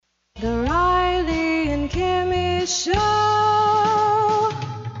Show.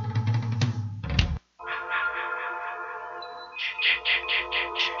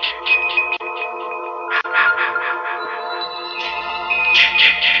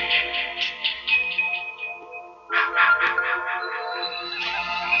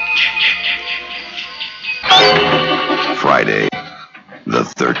 Friday, the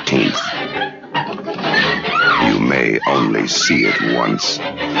 13th. You may only see it once, but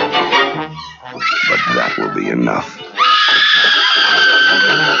that will be enough.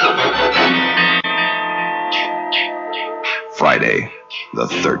 Friday, the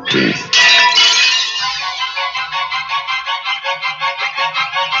 13th.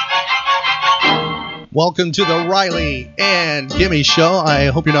 Welcome to the Riley and Kimmy Show. I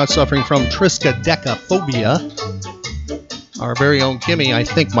hope you're not suffering from triskaidekaphobia. Our very own Kimmy, I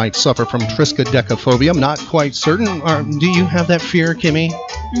think, might suffer from triskaidekaphobia. I'm not quite certain. Do you have that fear, Kimmy?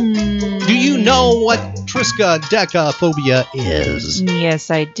 Do you know what triskaidekaphobia is?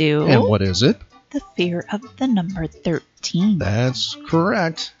 Yes, I do. And what is it? The fear of the number 13. That's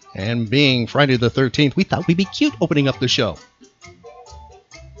correct. And being Friday the 13th, we thought we'd be cute opening up the show.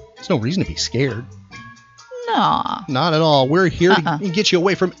 There's no reason to be scared. Nah. Not at all. We're here to get you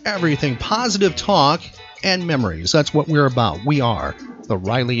away from everything. Positive talk and memories. That's what we're about. We are the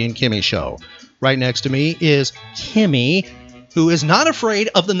Riley and Kimmy Show. Right next to me is Kimmy, who is not afraid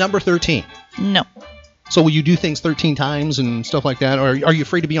of the number 13. No. So will you do things 13 times and stuff like that? Or are you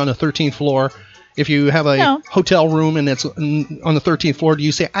afraid to be on the 13th floor? If you have a hotel room and it's on the 13th floor, do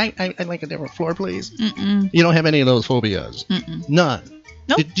you say, I'd like a different floor, please? Mm-mm. You don't have any of those phobias? Mm-mm. None?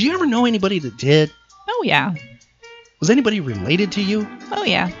 Nope. Did you ever know anybody that did? Oh, yeah. Was anybody related to you? Oh,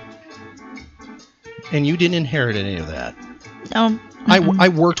 yeah. And you didn't inherit any of that? No. I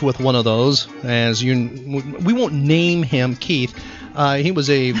worked with one of those, we won't name him Keith. He was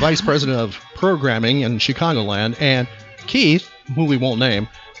a vice president of programming in Chicagoland, and Keith, who we won't name,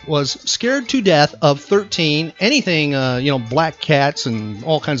 was scared to death of 13, anything, black cats and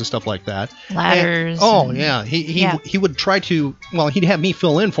all kinds of stuff like that. Ladders. He would try to, he'd have me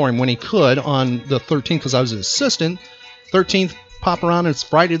fill in for him when he could on the 13th because I was his assistant. 13th, pop around, it's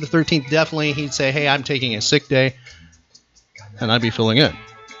Friday the 13th, definitely. He'd say, hey, I'm taking a sick day, and I'd be filling in.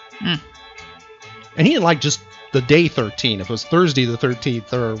 And he didn't like just the day 13, if it was Thursday the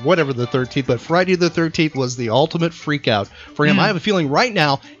 13th or whatever the 13th, but Friday the 13th was the ultimate freak out for him. I have a feeling right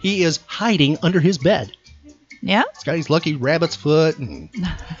now he is hiding under his bed. Yeah? He's got his lucky rabbit's foot and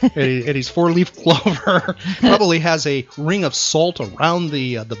his four-leaf clover. Probably has a ring of salt around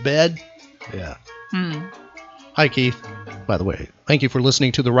the bed. Yeah. Hi, Keith. By the way, thank you for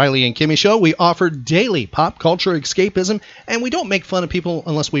listening to the Riley and Kimmy Show. We offer daily pop culture escapism, and we don't make fun of people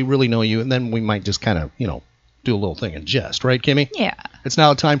unless we really know you, and then we might just kind of, do a little thing in jest, right, Kimmy? Yeah. It's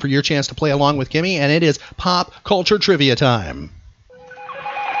now time for your chance to play along with Kimmy, and it is pop culture trivia time.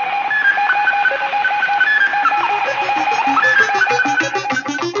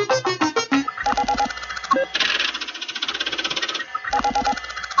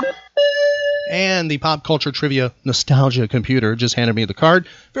 And the pop culture trivia nostalgia computer just handed me the card.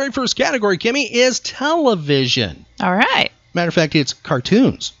 Very first category, Kimmy, is television. All right. Matter of fact, it's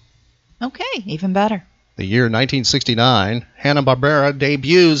cartoons. Okay, even better. The year 1969, Hanna-Barbera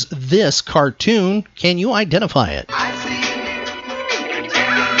debuts this cartoon. Can you identify it? I see you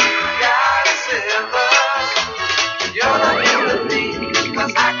got a silver. You're not human being,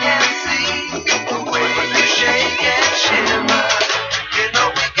 'cause I can see the way you shake and shimmer. You know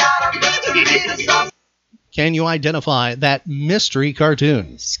we got a mystery to solve. Can you identify that mystery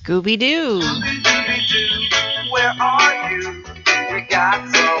cartoon? Scooby-Doo. Scooby-Doo, where are you? We got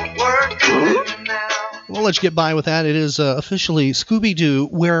some work to do now. Well, let's get by with that. It is officially Scooby-Doo,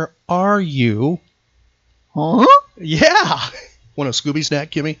 Where Are You? Huh? Yeah. Want a Scooby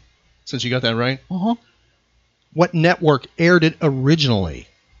snack, Kimmy? Since you got that right? Uh-huh. What network aired it originally?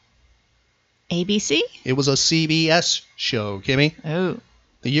 ABC? It was a CBS show, Kimmy. Oh.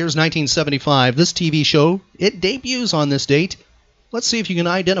 The year's 1975. This TV show, it debuts on this date. Let's see if you can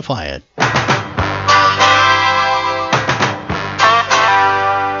identify it.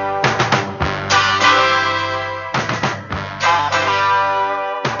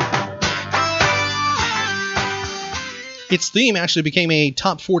 Its theme actually became a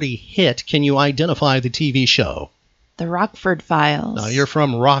top 40 hit. Can you identify the TV show? The Rockford Files. Now, you're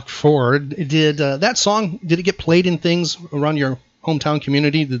from Rockford. Did that song, did it get played in things around your hometown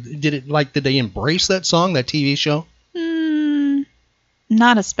community? Did they embrace that song, that TV show?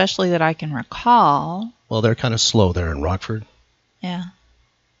 Not especially that I can recall. Well, they're kind of slow there in Rockford. Yeah.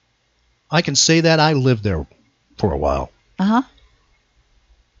 I can say that I lived there for a while. Uh-huh.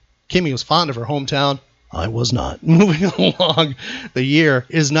 Kimmy was fond of her hometown. I was not. Moving along, the year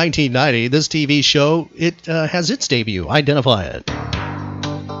is 1990. This TV show, it has its debut. Identify it.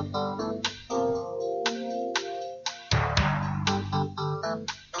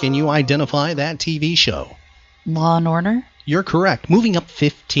 Can you identify that TV show? Law and Order? You're correct. Moving up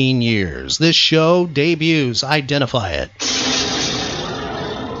 15 years. This show debuts. Identify it.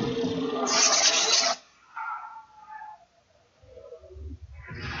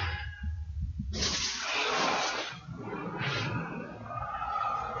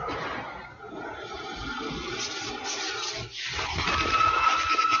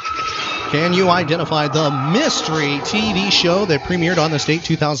 Can you identify the mystery TV show that premiered on this date,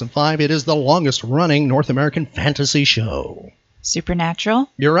 2005? It is the longest running North American fantasy show. Supernatural?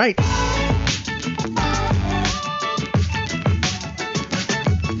 You're right.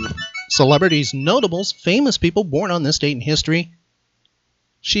 Celebrities, notables, famous people born on this date in history.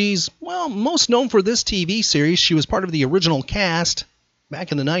 She's, well, most known for this TV series. She was part of the original cast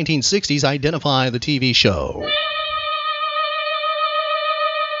back in the 1960s. Identify the TV show.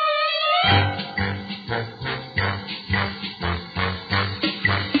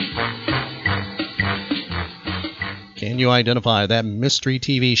 Can you identify that mystery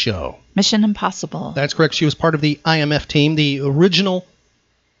TV show? Mission Impossible. That's correct. She was part of the IMF team, the original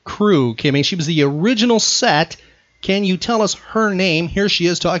crew, Kimmy. She was the original set. Can you tell us her name? Here she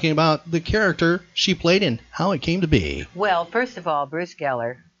is talking about the character she played and how it came to be. Well, first of all, Bruce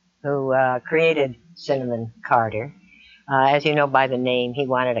Geller, who created Cinnamon Carter, as you know by the name, he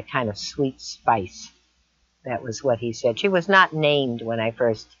wanted a kind of sweet spice. That was what he said. She was not named when I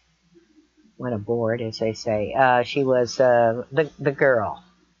first went aboard, as they say. She was the girl.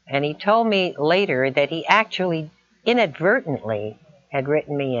 And he told me later that he actually inadvertently had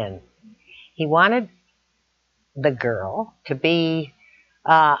written me in. He wanted the girl to be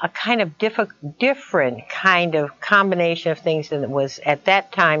a kind of different kind of combination of things that was at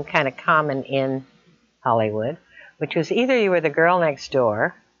that time kind of common in Hollywood, which was either you were the girl next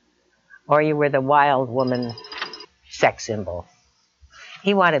door or you were the wild woman sex symbol.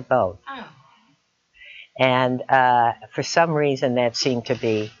 He wanted both. Oh. And for some reason that seemed to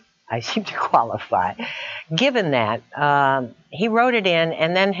be, I seemed to qualify. Given that, he wrote it in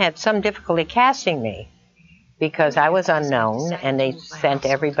and then had some difficulty casting me because I was unknown and they sent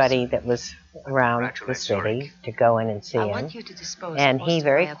everybody that was around the city to go in and see him. And he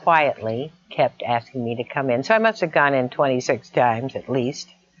very quietly kept asking me to come in. So I must have gone in 26 times at least.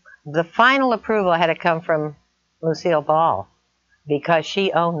 The final approval had to come from Lucille Ball because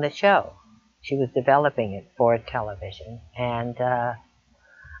she owned the show. She was developing it for television, and I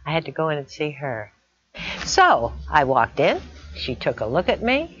had to go in and see her. So I walked in. She took a look at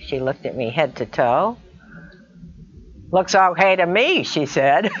me. She looked at me head to toe. Looks okay to me, she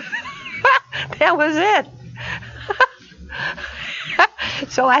said. That was it.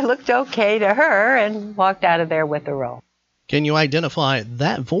 So I looked okay to her and walked out of there with the role. Can you identify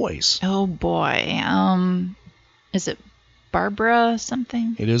that voice? Oh, boy. Is it Barbara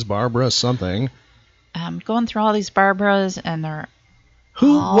something? It is Barbara something. Going through all these Barbaras, and they're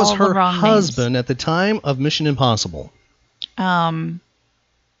Who all was her the wrong husband names. at the time of Mission Impossible?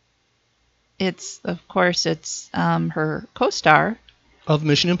 It's her co-star. Of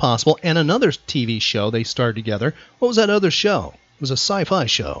Mission Impossible and another TV show they starred together. What was that other show? It was a sci-fi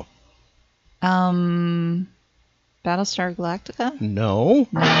show. Battlestar Galactica? No.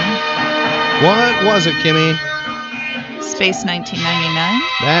 What was it, Kimmy? Space 1999?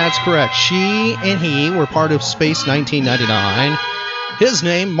 That's correct. She and he were part of Space 1999. His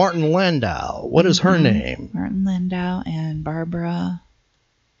name, Martin Landau. What is her name? Martin Landau and Barbara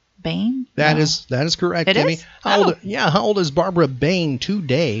Bain? That is correct, It Kimmy. is? How old is Barbara Bain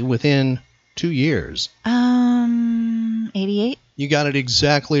today within 2 years? 88? You got it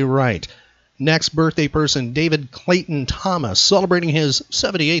exactly right. Next birthday person, David Clayton Thomas, celebrating his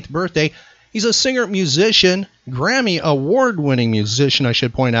 78th birthday. He's a singer, musician, Grammy award-winning musician, I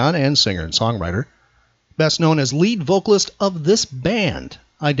should point out, and singer and songwriter. Best known as lead vocalist of this band.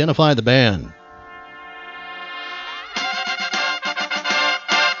 Identify the band.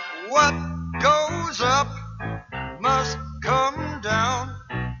 What goes up must come down.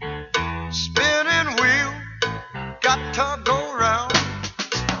 Spinning wheel, got to go round.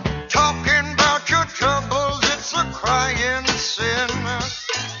 Talking about your troubles, it's a crying sin.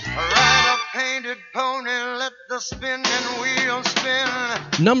 Ride a painted pony, let the spinning wheel spin.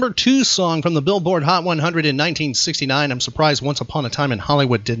 Number 2 song from the Billboard Hot 100 in 1969. I'm surprised Once Upon a Time in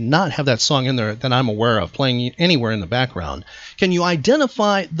Hollywood did not have that song in there that I'm aware of, playing anywhere in the background. Can you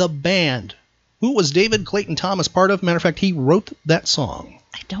identify the band? Who was David Clayton Thomas part of? Matter of fact, he wrote that song.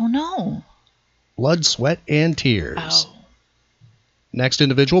 I don't know. Blood, Sweat, and Tears. Oh. Next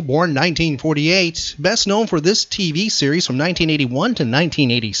individual, born 1948, best known for this TV series from 1981 to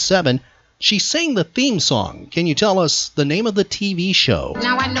 1987. She sang the theme song. Can you tell us the name of the TV show?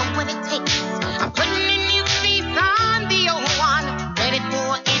 Now I know what it takes. I'm putting a new face on the old one, ready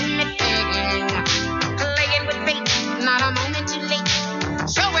for anything. Playing with fate, not a moment too late.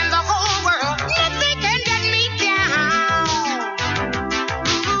 Showing the whole world nothing can get me down.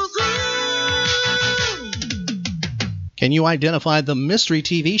 Ooh-hoo. Can you identify the mystery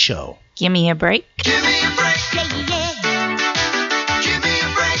TV show? Give me a break. Give me a break. Yeah, yeah. Give me a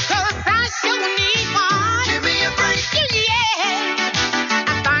break. 'Cause I sure need one. Give me a break. Yeah.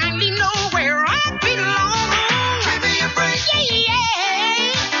 I finally know where I belong. Give me a break.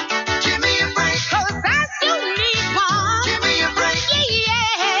 Yeah. Give me a break. 'Cause I sure need one. Give me a break.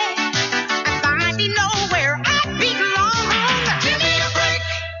 I finally know where I belong. Give me a break.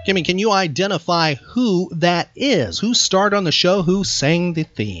 Kimmy, can you identify who that is? Who starred on the show? Who sang the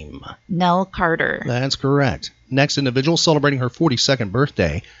theme? Nell Carter. That's correct. Next individual celebrating her 42nd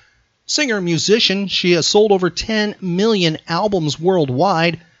birthday. Singer, musician, she has sold over 10 million albums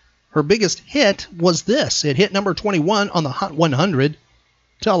worldwide. Her biggest hit was this. It hit number 21 on the Hot 100.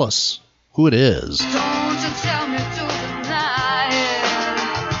 Tell us who it is. Don't you tell me to deny it.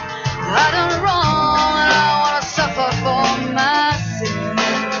 I done wrong and I wanna suffer for my sins.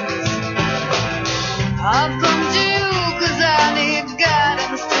 I've come to you 'cause I need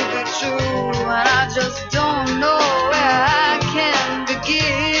guidance to be true, and I just don't know where I can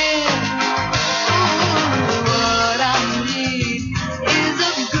begin. Ooh, what I need is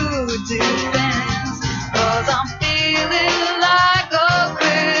a good defense, 'cause I'm feeling like a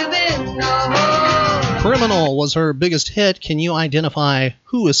criminal. Criminal was her biggest hit. Can you identify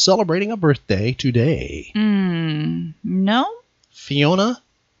who is celebrating a birthday today? No? Fiona?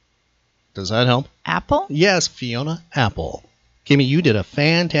 Does that help? Apple? Yes, Fiona Apple. Kimmy, you did a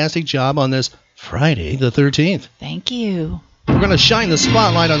fantastic job on this Friday the 13th. Thank you. We're going to shine the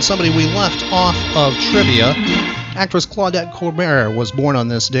spotlight on somebody we left off of trivia. Actress Claudette Colbert was born on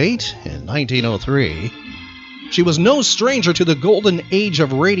this date in 1903. She was no stranger to the golden age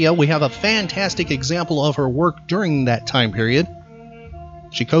of radio. We have a fantastic example of her work during that time period.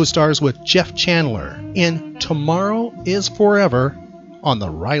 She co-stars with Jeff Chandler in Tomorrow is Forever on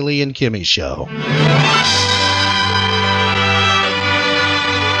The Riley and Kimmy Show.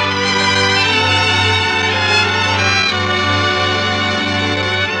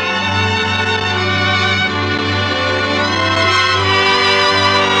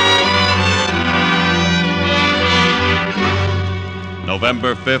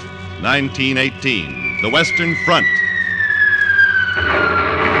 November 5th, 1918, the Western Front.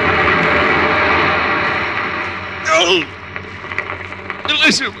 Oh!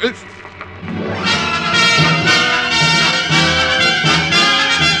 Elizabeth!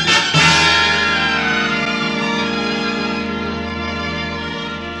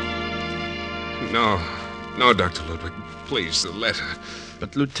 No, Dr. Ludwig. Please, the letter.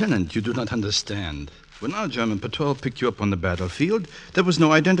 But, Lieutenant, you do not understand. When our German patrol picked you up on the battlefield, there was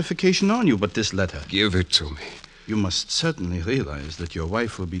no identification on you but this letter. Give it to me. You must certainly realize that your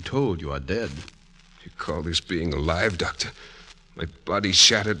wife will be told you are dead. You call this being alive, Doctor? My body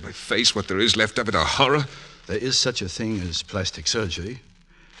shattered, my face, what there is left of it, a horror? There is such a thing as plastic surgery.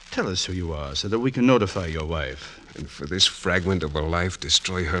 Tell us who you are so that we can notify your wife. And for this fragment of a life,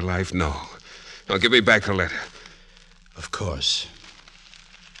 destroy her life? No. Now, give me back the letter. Of course.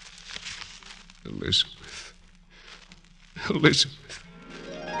 Elizabeth. Elizabeth.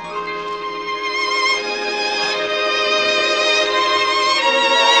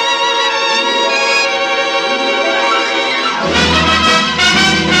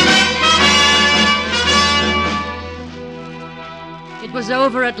 It was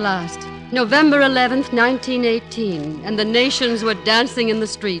over at last. November 11th, 1918, and the nations were dancing in the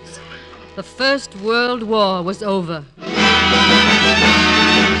streets. The First World War was over.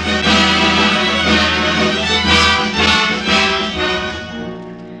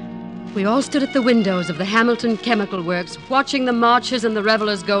 We all stood at the windows of the Hamilton Chemical Works, watching the marchers and the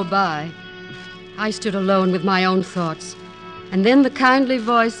revelers go by. I stood alone with my own thoughts. And then the kindly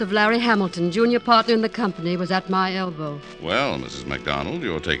voice of Larry Hamilton, junior partner in the company, was at my elbow. Well, Mrs. MacDonald,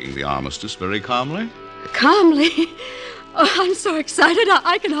 you're taking the armistice very calmly. Calmly? Oh, I'm so excited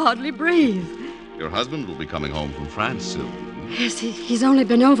I can hardly breathe. Your husband will be coming home from France soon. Yes, he's only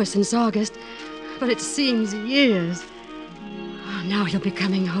been over since August, but it seems years. Oh, now he'll be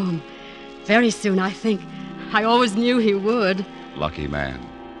coming home. Very soon, I think. I always knew he would. Lucky man.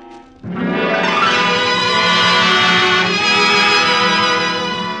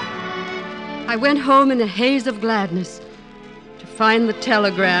 I went home in a haze of gladness to find the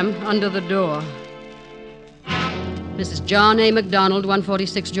telegram under the door. Mrs. John A. McDonald,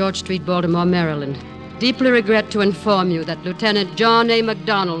 146 George Street, Baltimore, Maryland. Deeply regret to inform you that Lieutenant John A.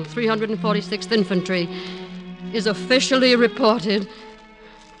 McDonald, 346th Infantry, is officially reported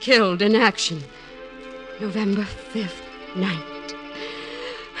killed in action. November 5th, night.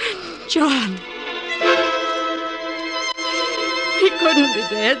 John. He couldn't be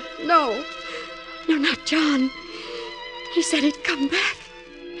dead. No. No, not John. He said he'd come back.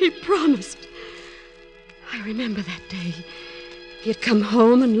 He promised. I remember that day. He had come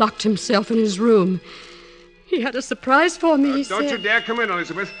home and locked himself in his room. He had a surprise for me, he said. Don't you dare come in,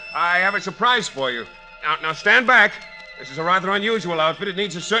 Elizabeth. I have a surprise for you. Now stand back. This is a rather unusual outfit. It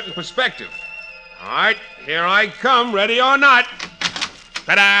needs a certain perspective. All right, here I come, ready or not.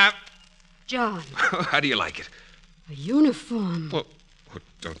 Ta-da! John. How do you like it? A uniform. Well,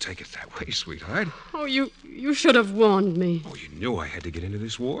 don't take it that way, sweetheart. Oh, you should have warned me. Oh, you knew I had to get into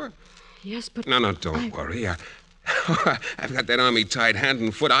this war? Yes, but... No, don't worry. I've got that army tied hand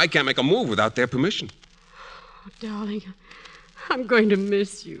and foot. I can't make a move without their permission. Oh, darling, I'm going to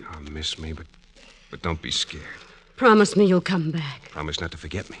miss you. Oh, miss me, but don't be scared. Promise me you'll come back. Promise not to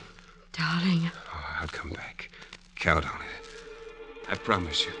forget me. Darling. Oh, I'll come back. Count on it. I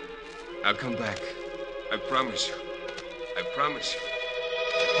promise you. I'll come back. I promise you. I promise you.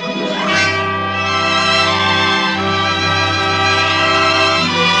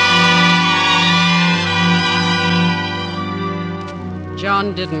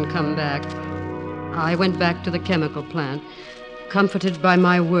 John didn't come back. I went back to the chemical plant, comforted by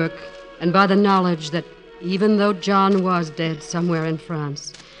my work and by the knowledge that even though John was dead somewhere in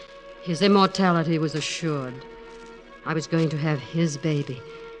France, his immortality was assured. I was going to have his baby.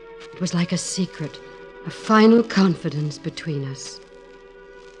 It was like a secret, a final confidence between us.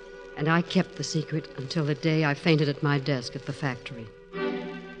 And I kept the secret until the day I fainted at my desk at the factory.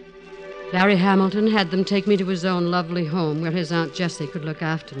 Larry Hamilton had them take me to his own lovely home where his Aunt Jessie could look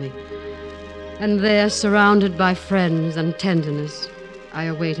after me. And there, surrounded by friends and tenderness, I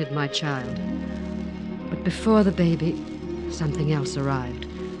awaited my child. But before the baby, something else arrived.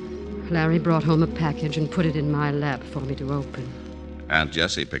 Larry brought home a package and put it in my lap for me to open. Aunt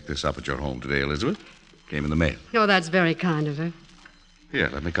Jessie picked this up at your home today, Elizabeth. Came in the mail. Oh, that's very kind of her. Here,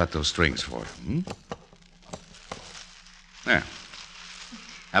 let me cut those strings for you. There.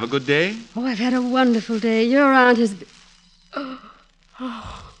 Have a good day? Oh, I've had a wonderful day. Your aunt has been...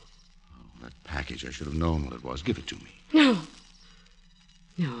 That package, I should have known what it was. Give it to me. No.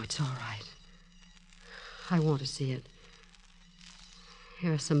 No, it's all right. I want to see it.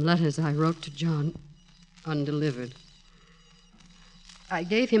 Here are some letters I wrote to John, undelivered. I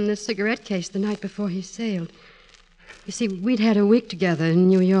gave him this cigarette case the night before he sailed. You see, we'd had a week together in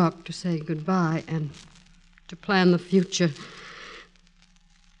New York to say goodbye and to plan the future.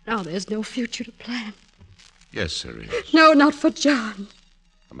 Now there's no future to plan. Yes, there is. No, not for John.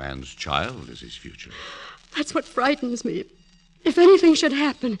 A man's child is his future. That's what frightens me. If anything should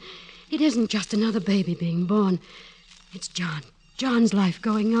happen, it isn't just another baby being born. It's John. John's life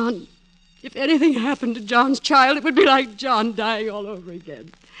going on. If anything happened to John's child, it would be like John dying all over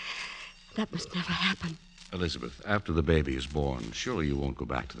again. That must never happen. Elizabeth, after the baby is born, surely you won't go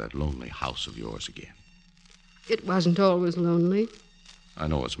back to that lonely house of yours again. It wasn't always lonely. I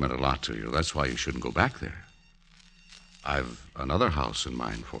know it's meant a lot to you. That's why you shouldn't go back there. I've another house in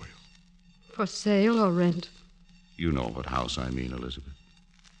mind for you. For sale or rent? You know what house I mean, Elizabeth.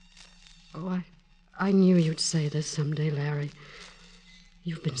 Oh, I knew you'd say this someday, Larry.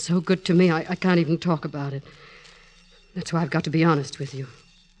 You've been so good to me, I can't even talk about it. That's why I've got to be honest with you.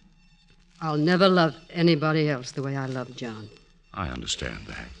 I'll never love anybody else the way I love John. I understand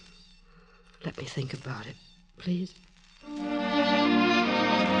that. Let me think about it, please.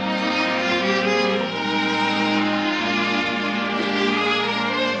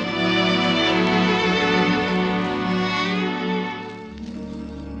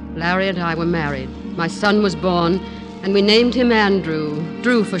 Larry and I were married. My son was born, and we named him Andrew,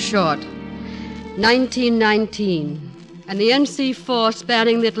 Drew for short. 1919, and the NC-4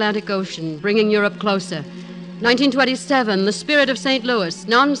 spanning the Atlantic Ocean, bringing Europe closer. 1927, the Spirit of St. Louis,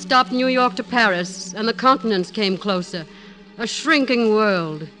 non-stop New York to Paris, and the continents came closer. A shrinking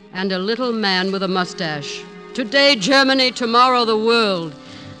world, and a little man with a mustache. Today, Germany, tomorrow, the world.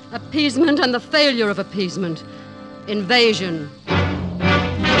 Appeasement and the failure of appeasement. Invasion.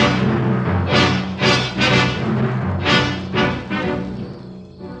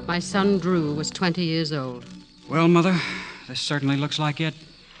 My son, Drew, was 20 years old. Well, Mother, this certainly looks like it.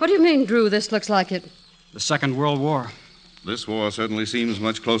 What do you mean, Drew, this looks like it? The Second World War. This war certainly seems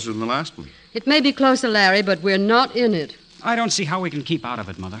much closer than the last one. It may be closer, Larry, but we're not in it. I don't see how we can keep out of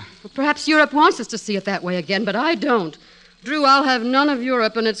it, Mother. Well, perhaps Europe wants us to see it that way again, but I don't. Drew, I'll have none of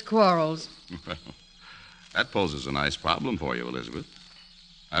Europe and its quarrels. Well, that poses a nice problem for you, Elizabeth.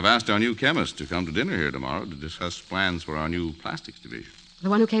 I've asked our new chemist to come to dinner here tomorrow to discuss plans for our new plastics division. The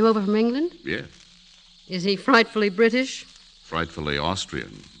one who came over from England? Yes. Is he frightfully British? Frightfully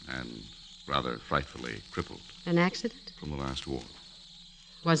Austrian and rather frightfully crippled. An accident? From the last war.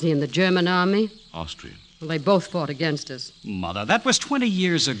 Was he in the German army? Austrian. Well, they both fought against us. Mother, that was 20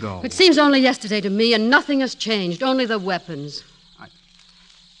 years ago. It seems only yesterday to me, and nothing has changed, only the weapons.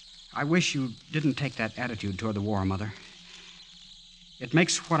 I wish you didn't take that attitude toward the war, Mother. It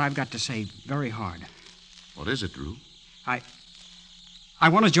makes what I've got to say very hard. What is it, Drew? I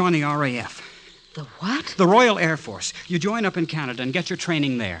want to join the RAF. The what? The Royal Air Force. You join up in Canada and get your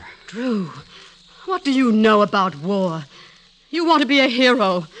training there. Drew, what do you know about war? You want to be a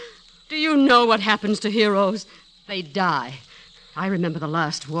hero. Do you know what happens to heroes? They die. I remember the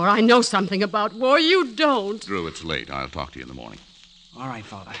last war. I know something about war. You don't. Drew, it's late. I'll talk to you in the morning. All right,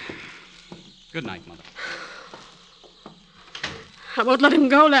 Father. Good night, Mother. I won't let him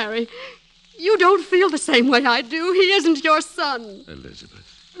go, Larry. You don't feel the same way I do. He isn't your son.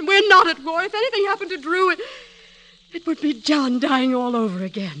 Elizabeth. We're not at war. If anything happened to Drew, it would be John dying all over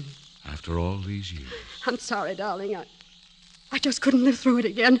again. After all these years. I'm sorry, darling. I just couldn't live through it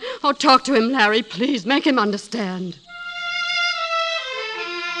again. Oh, talk to him, Larry, please. Make him understand.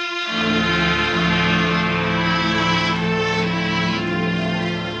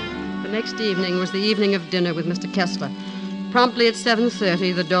 The next evening was the evening of dinner with Mr. Kessler. Promptly at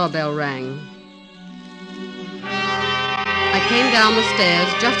 7:30, the doorbell rang. I came down the stairs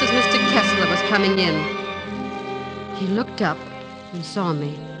just as Mr. Kessler was coming in. He looked up and saw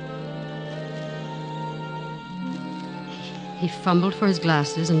me. He fumbled for his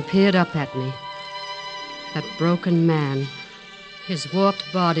glasses and peered up at me. That broken man, his warped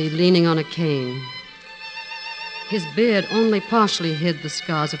body leaning on a cane. His beard only partially hid the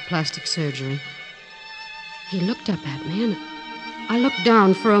scars of plastic surgery. He looked up at me, and I looked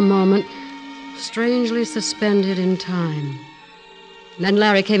down for a moment, strangely suspended in time. And then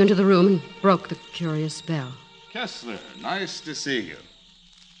Larry came into the room and broke the curious spell. Kessler, nice to see you.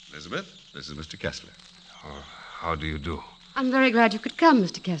 Elizabeth, this is Mr. Kessler. Oh, how do you do? I'm very glad you could come,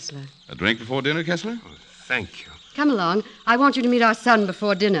 Mr. Kessler. A drink before dinner, Kessler? Oh, thank you. Come along. I want you to meet our son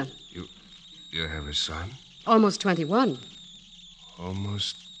before dinner. You have a son? Almost 21.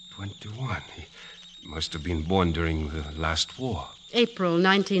 Almost 21. He must have been born during the last war. April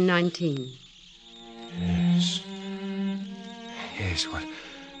 1919. Yes. Yes, what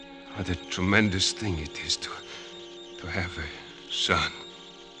a tremendous thing it is to have a son.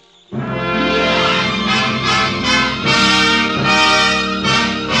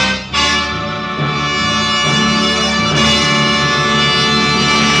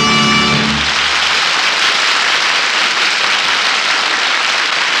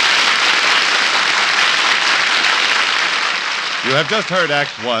 You have just heard Act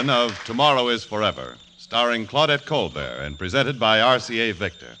One of Tomorrow is Forever, starring Claudette Colbert and presented by RCA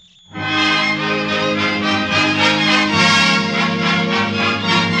Victor.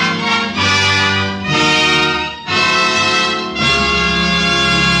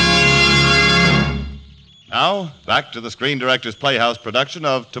 Now, back to the Screen Directors Playhouse production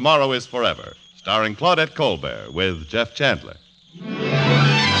of Tomorrow is Forever, starring Claudette Colbert with Jeff Chandler.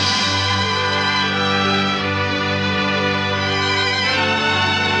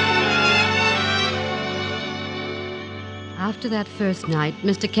 After that first night,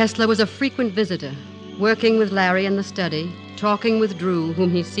 Mr. Kessler was a frequent visitor, working with Larry in the study, talking with Drew,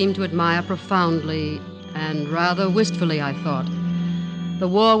 whom he seemed to admire profoundly and rather wistfully, I thought. The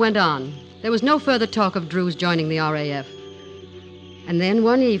war went on. There was no further talk of Drew's joining the RAF. And then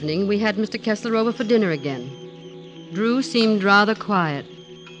one evening, we had Mr. Kessler over for dinner again. Drew seemed rather quiet.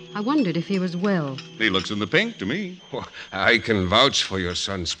 I wondered if he was well. He looks in the pink to me. Oh, I can vouch for your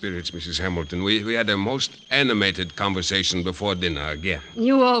son's spirits, Mrs. Hamilton. We had a most animated conversation before dinner again.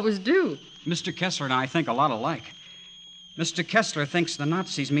 You always do. Mr. Kessler and I think a lot alike. Mr. Kessler thinks the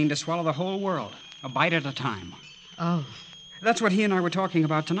Nazis mean to swallow the whole world, a bite at a time. Oh. That's what he and I were talking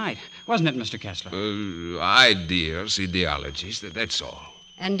about tonight, wasn't it, Mr. Kessler? Ideas, ideologies, that's all.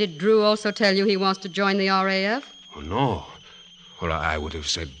 And did Drew also tell you he wants to join the RAF? Oh, no. Well, I would have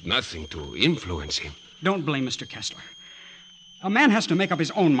said nothing to influence him. Don't blame Mr. Kessler. A man has to make up his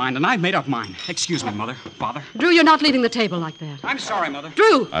own mind, and I've made up mine. Excuse me, Mother. Father. Drew, you're not leaving the table like that. I'm sorry, Mother.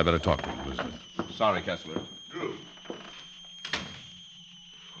 Drew! I better talk to him, Elizabeth. Sorry, Kessler. Drew.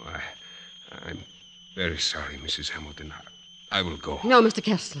 Why, Very sorry, Mrs. Hamilton. I will go. No, Mr.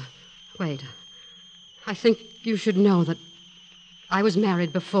 Kessler. Wait. I think you should know that I was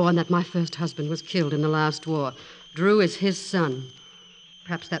married before and that my first husband was killed in the last war. Drew is his son.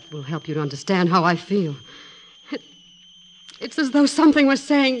 Perhaps that will help you to understand how I feel. It's as though something was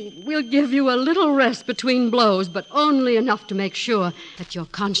saying, we'll give you a little rest between blows, but only enough to make sure that you're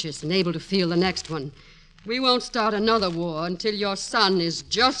conscious and able to feel the next one. We won't start another war until your son is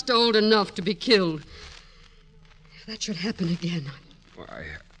just old enough to be killed. If that should happen again... Well,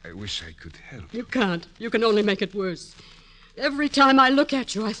 I wish I could help. You can't. You can only make it worse. Every time I look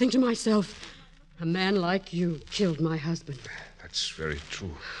at you, I think to myself, a man like you killed my husband. That's very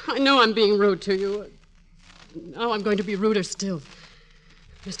true. I know I'm being rude to you. Now I'm going to be ruder still.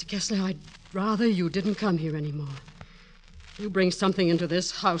 Mr. Kessler, I'd rather you didn't come here anymore. You bring something into this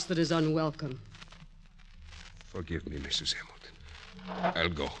house that is unwelcome. Forgive me, Mrs. Hamilton. I'll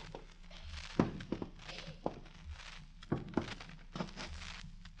go.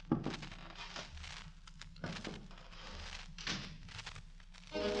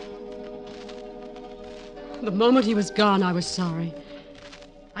 The moment he was gone, I was sorry.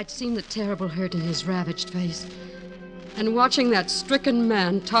 I'd seen the terrible hurt in his ravaged face. And watching that stricken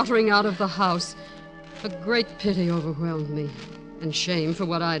man tottering out of the house, a great pity overwhelmed me, and shame for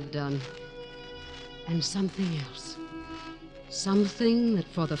what I'd done. And something else. Something that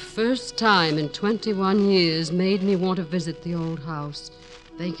for the first time in 21 years made me want to visit the old house,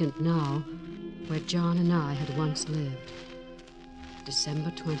 vacant now, where John and I had once lived.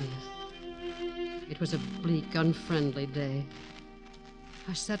 December 20th. It was a bleak, unfriendly day.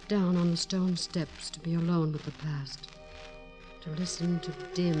 I sat down on the stone steps to be alone with the past, to listen to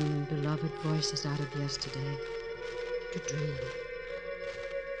dim, beloved voices out of yesterday, to dream.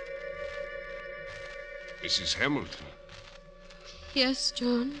 Mrs. Hamilton. Yes,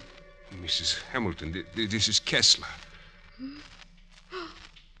 John? Mrs. Hamilton, this is Kessler.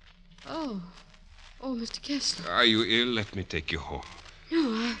 Oh, Mr. Kessler. Are you ill? Let me take you home.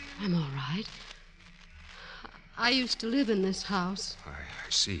 No, I'm all right. I used to live in this house. I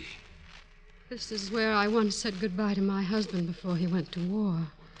see. This is where I once said goodbye to my husband before he went to war.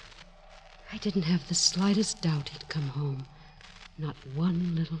 I didn't have the slightest doubt he'd come home. Not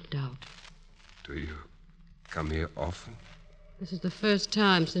one little doubt. Do you come here often? This is the first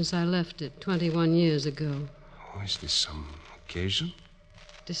time since I left it 21 years ago. Oh, is this some occasion?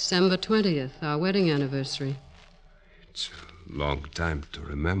 December 20th, our wedding anniversary. It's a long time to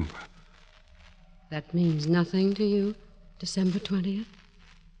remember. That means nothing to you, December 20th?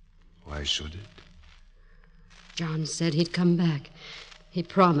 Why should it? John said he'd come back. He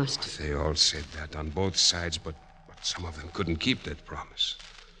promised. They all said that on both sides, but some of them couldn't keep that promise.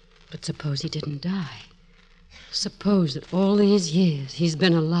 But suppose he didn't die. Suppose that all these years he's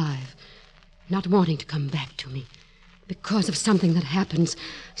been alive, not wanting to come back to me, because of something that happens,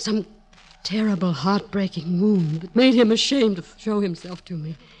 some terrible, heartbreaking wound that made him ashamed to show himself to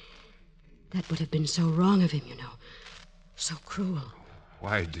me. That would have been so wrong of him, you know. So cruel.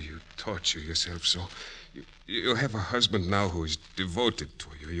 Why do you torture yourself so? You have a husband now who is devoted to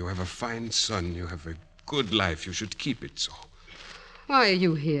you. You have a fine son. You have a good life. You should keep it so. Why are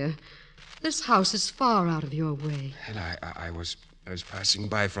you here? This house is far out of your way. And I was passing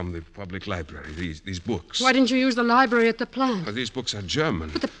by from the public library. These books. Why didn't you use the library at the plant? These books are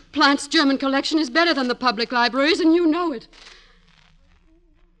German. But the plant's German collection is better than the public libraries, and you know it.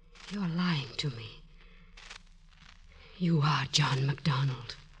 You're lying to me. You are John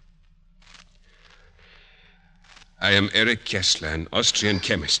MacDonald. I am Erich Kessler, an Austrian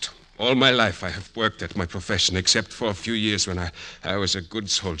chemist. All my life I have worked at my profession, except for a few years when I was a good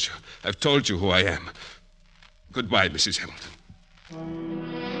soldier. I've told you who I am. Goodbye, Mrs. Hamilton.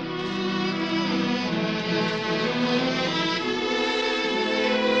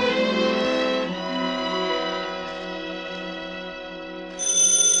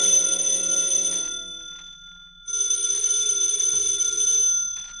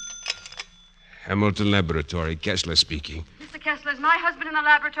 Hamilton Laboratory, Kessler speaking. Mr. Kessler, is my husband in the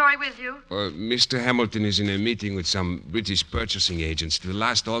laboratory with you? Mr. Hamilton is in a meeting with some British purchasing agents. It will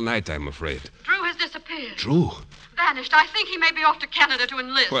last all night, I'm afraid. Drew has disappeared. Drew? Vanished. I think he may be off to Canada to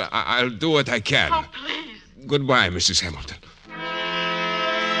enlist. Well, I'll do what I can. Oh, please. Goodbye, Mrs. Hamilton.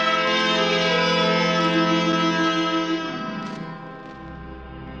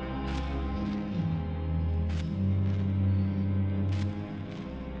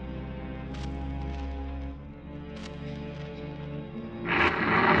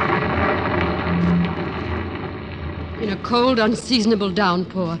 In a cold, unseasonable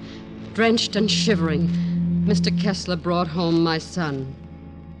downpour, drenched and shivering, Mr. Kessler brought home my son.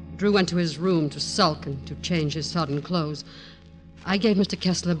 Drew went to his room to sulk and to change his sodden clothes. I gave Mr.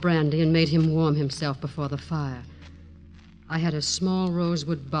 Kessler brandy and made him warm himself before the fire. I had a small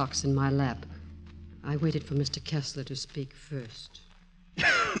rosewood box in my lap. I waited for Mr. Kessler to speak first.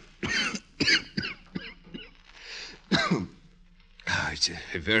 It's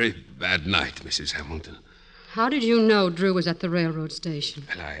a very bad night, Mrs. Hamilton. How did you know Drew was at the railroad station?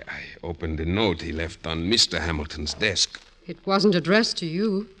 Well, I opened the note he left on Mr. Hamilton's desk. It wasn't addressed to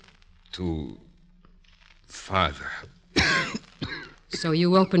you. To Father. So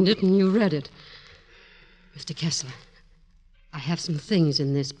you opened it and you read it. Mr. Kessler, I have some things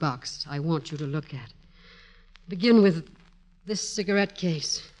in this box I want you to look at. Begin with this cigarette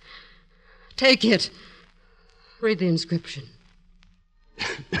case. Take it. Read the inscription.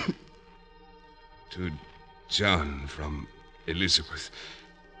 To John from Elizabeth,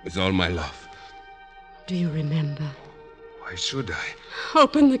 with all my love. Do you remember? Why should I?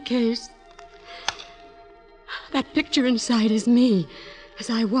 Open the case. That picture inside is me, as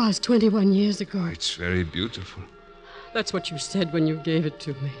I was 21 years ago. It's very beautiful. That's what you said when you gave it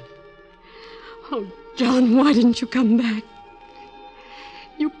to me. Oh, John, why didn't you come back?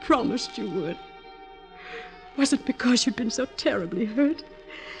 You promised you would. Was it because you'd been so terribly hurt?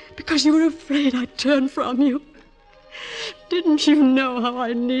 Because you were afraid I'd turn from you? Didn't you know how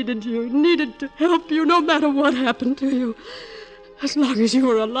I needed you, needed to help you no matter what happened to you, as long as you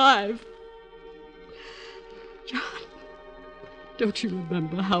were alive? John, don't you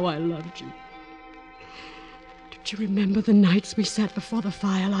remember how I loved you? Don't you remember the nights we sat before the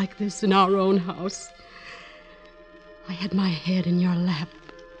fire like this in our own house? I had my head in your lap,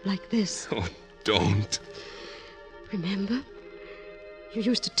 like this. Oh, don't. Remember? You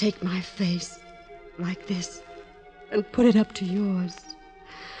used to take my face, like this, and put it up to yours.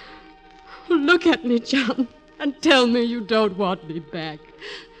 Look at me, John, and tell me you don't want me back.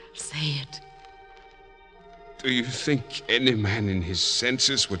 Say it. Do you think any man in his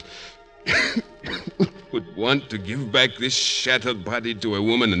senses would want to give back this shattered body to a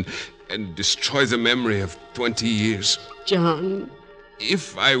woman and destroy the memory of 20 years? John.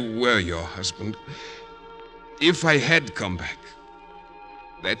 If I were your husband, if I had come back,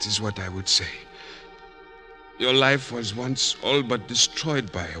 that is what I would say. Your life was once all but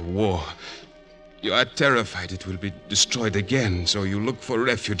destroyed by a war. You are terrified it will be destroyed again, so you look for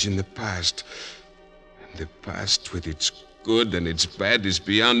refuge in the past. And the past, with its good and its bad, is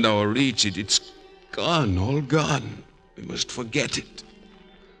beyond our reach. It's gone, all gone. We must forget it.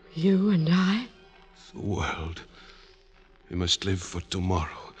 You and I? The world. We must live for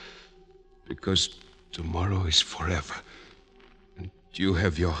tomorrow, because tomorrow is forever. And you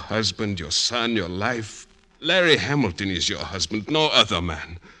have your husband, your son, your life. Larry Hamilton is your husband, no other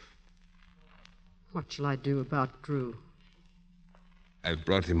man. What shall I do about Drew? I've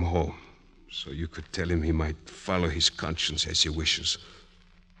brought him home, so you could tell him he might follow his conscience as he wishes.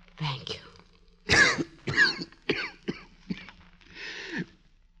 Thank you.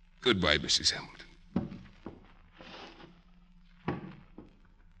 Goodbye, Mrs. Hamilton.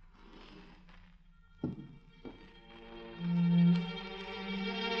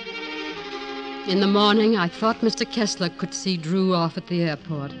 In the morning, I thought Mr. Kessler could see Drew off at the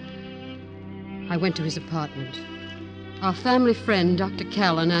airport. I went to his apartment. Our family friend, Dr.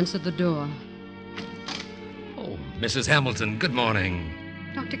 Callan, answered the door. Oh, Mrs. Hamilton, good morning.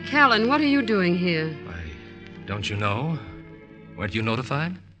 Dr. Callan, what are you doing here? Why, don't you know? Weren't you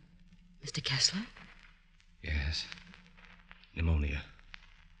notified? Mr. Kessler? Yes. Pneumonia.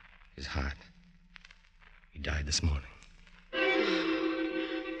 His heart. He died this morning.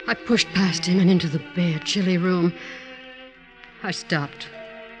 I pushed past him and into the bare, chilly room. I stopped.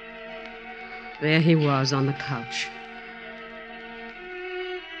 There he was on the couch.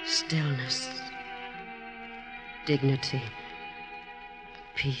 Stillness. Dignity.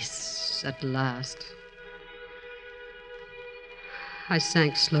 Peace at last. I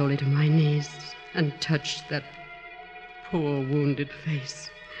sank slowly to my knees and touched that poor, wounded face.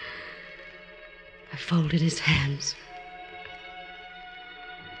 I folded his hands.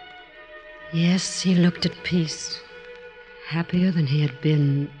 Yes, he looked at peace, happier than he had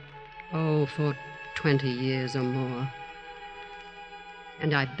been, for 20 years or more.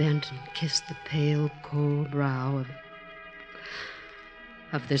 And I bent and kissed the pale, cold brow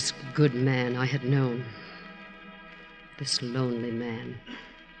of this good man I had known. This lonely man,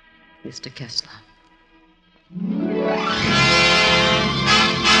 Mr. Kessler.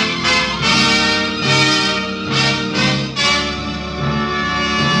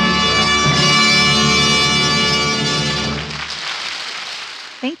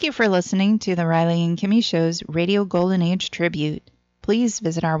 Thank you for listening to the Riley and Kimmy Show's Radio Golden Age Tribute. Please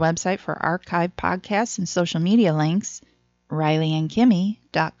visit our website for archived podcasts and social media links,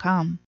 RileyandKimmy.com.